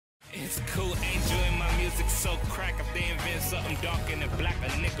It's cool, angel in my music so crack. If they invent something dark and black, a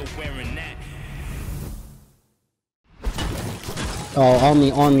nigga wearing that. Oh, on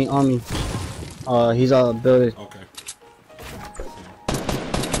me. He's building. Okay.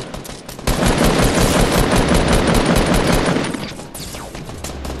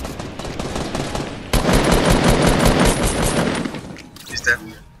 He's dead.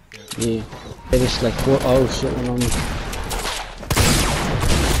 Yeah. They just like four. Oh shit, one on me.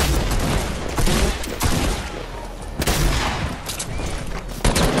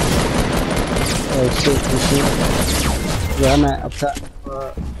 Oh shit, shit. Yeah, I'm at up top.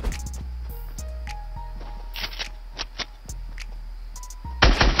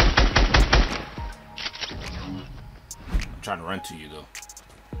 I'm trying to run to you though.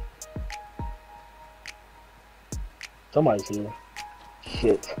 Somebody's here.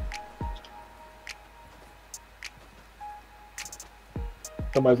 Shit.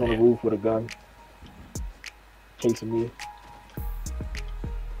 Somebody's on the roof with a gun. Chasing me.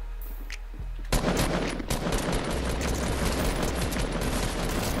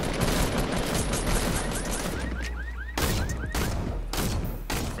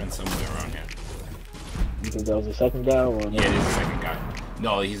 Friend somewhere around here. You think that was the second guy or? Yeah, it is the second guy.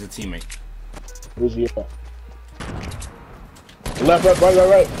 No, he's a teammate. Where's he at? Left,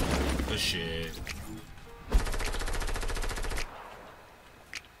 right. Good shit.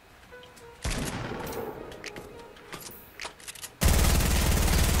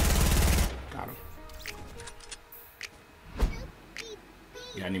 Got him.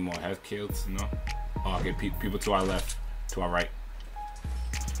 You got any more health kills? No? Oh, okay, people to our left, to our right.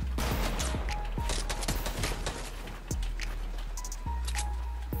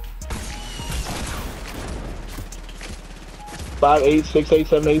 Five, 8, 6, 8,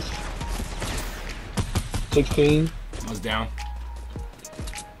 7, 8, 16. One's down.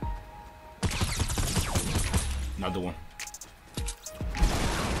 Another one.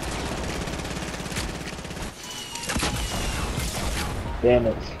 Damn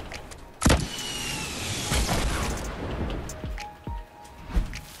it.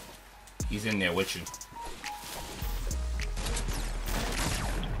 He's in there with you.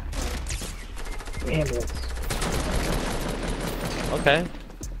 Damn it. Okay.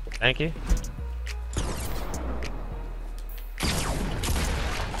 Thank you.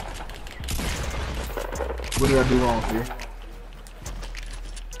 What did I do wrong here?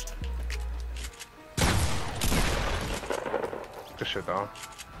 Good shit, dog.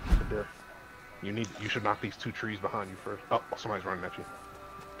 You should knock these two trees behind you first. Oh, somebody's running at you.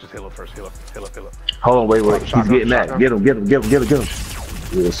 Just heal up first. Heal up. Hold on, wait. He's getting that. Get him.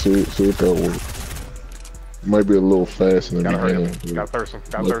 Yeah, see if that works. Might be a little fast in the beginning. Got thirst him.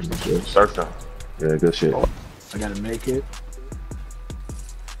 Thirst him. Yeah, good shit. I gotta make it.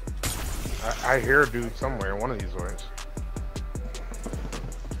 I hear a dude somewhere in one of these ways.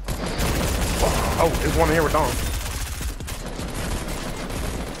 Oh, there's one here with Dom.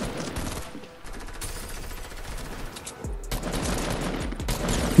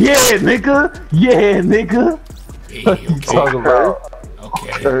 Yeah, nigga. Hey, What you talking about?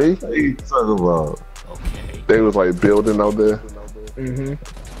 Okay. Hey, What you talking about? Okay. they was like building out there. Mm-hmm.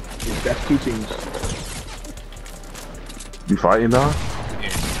 That's two teams. You fighting now?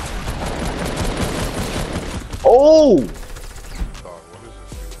 Yeah. Oh! Dog, what is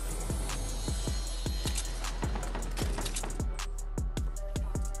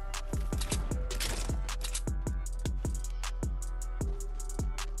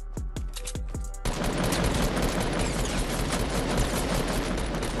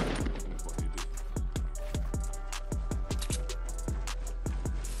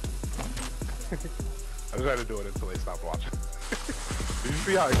I just had to do it until they stopped watching. Did you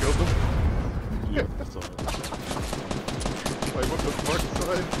see how I killed them? Yeah, that's all. Like, what the fuck,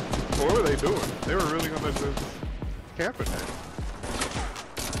 son? What were they doing? They were really gonna just camping there.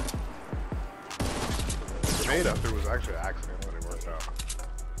 The grenade I threw was actually an accident when it worked out.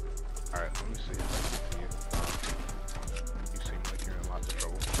 Alright, let me see. You seem like you're in lots of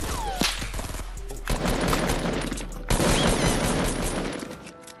trouble.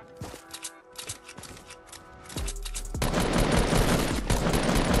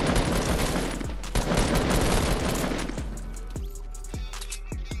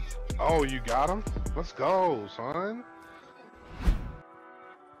 Oh, you got him? Let's go, son.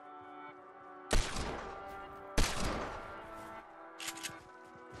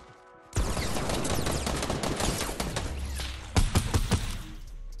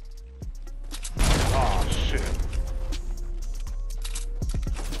 Oh, shit.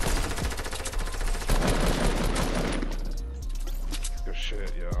 Good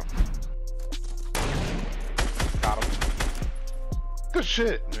shit, yo. Got him. Good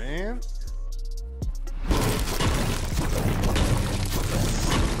shit, man.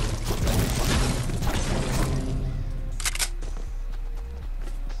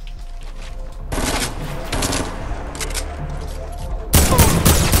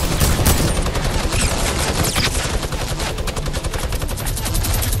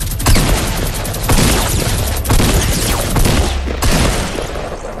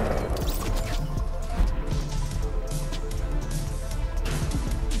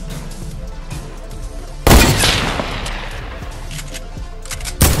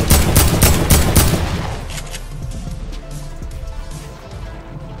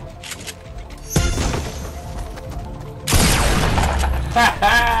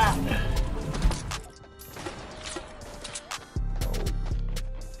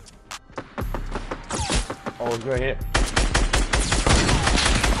 Oh, it's right here.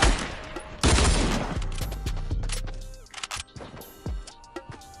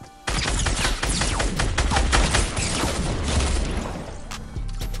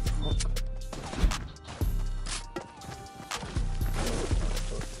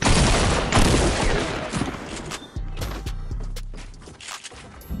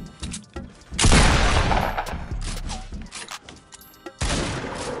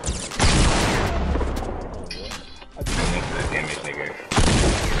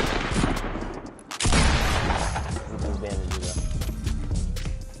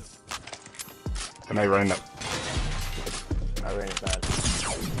 And I ran up. I ran inside.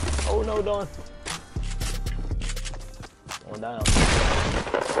 Oh no, Don. Going down.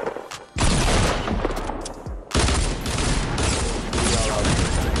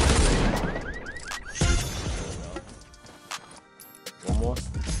 One more.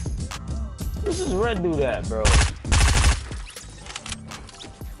 This is red do that, bro.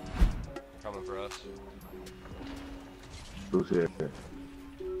 Coming for us. Who's here?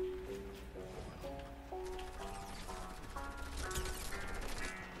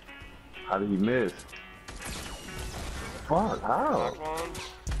 How did he miss? Fuck, how? Knock one.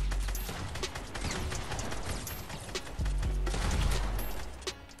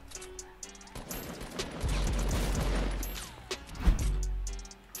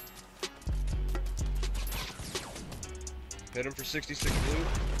 Hit him for 66 blue.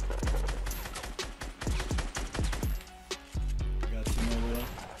 Got two more with him.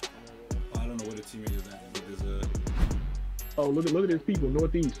 I don't know where the teammate is at, but there's a... Oh, look at these people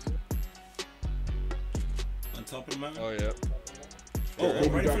northeast. On top of the mountain? Oh yeah. Oh, They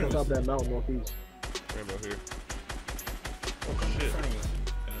right in dropped front on of top us. of that mountain northeast. Rainbow here. Oh In shit. front of us.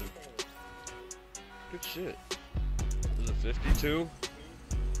 Got him. Good shit. There's a 52.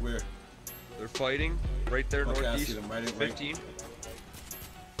 Where? They're fighting right there Okay, I northeast. see them right in 15.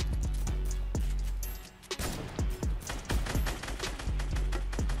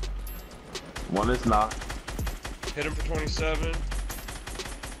 One is knocked. Hit him for 27.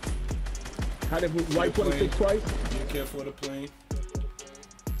 How did we white 26 twice? Be careful of the plane.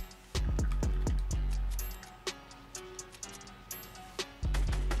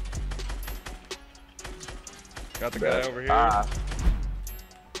 Got the guy over here. Ah,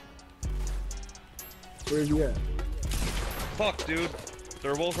 Where's he at? Fuck, dude.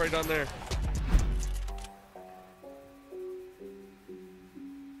 They're both right down there.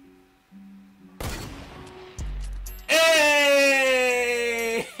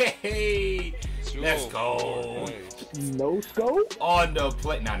 Hey! Let's go. No scope? On the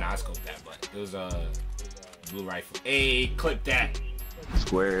plane. Nah, I scoped that, but it was a blue rifle. Hey, clip that.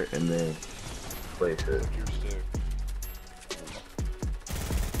 square and then place it. Your stick.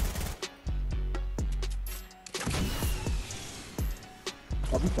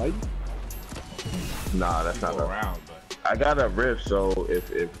 Are we fighting? Nah, that's Go not a. around, but I got a rift, so if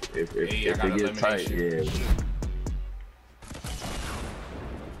Hey, I it got gets tight, elimination. yeah.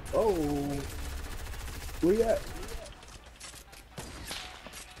 Oh. Where you at?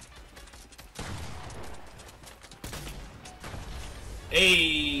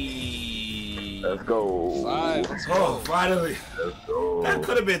 Hey! Let's go. Oh, finally! Let's go. That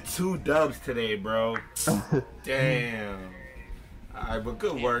could have been 2 dubs today, bro. Damn. Alright, but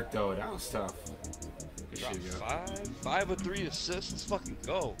good work though. That was tough. Good Drop shit, yo. 5 with 3 assists. Let's fucking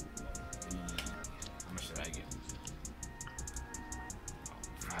go. How much did I get?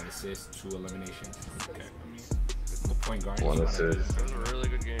 5 assists, 2 eliminations. Okay. I mean, no point guard. 1 assist. It was a really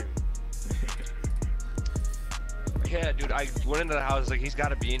good game. Yeah, dude, I went into the house, like, he's got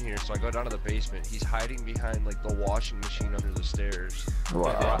to be in here, so I go down to the basement. He's hiding behind, like, the washing machine under the stairs.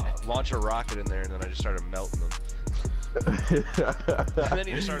 Wow. Launch a rocket in there, and then I just started melting them. And then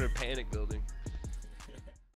he just started panic building.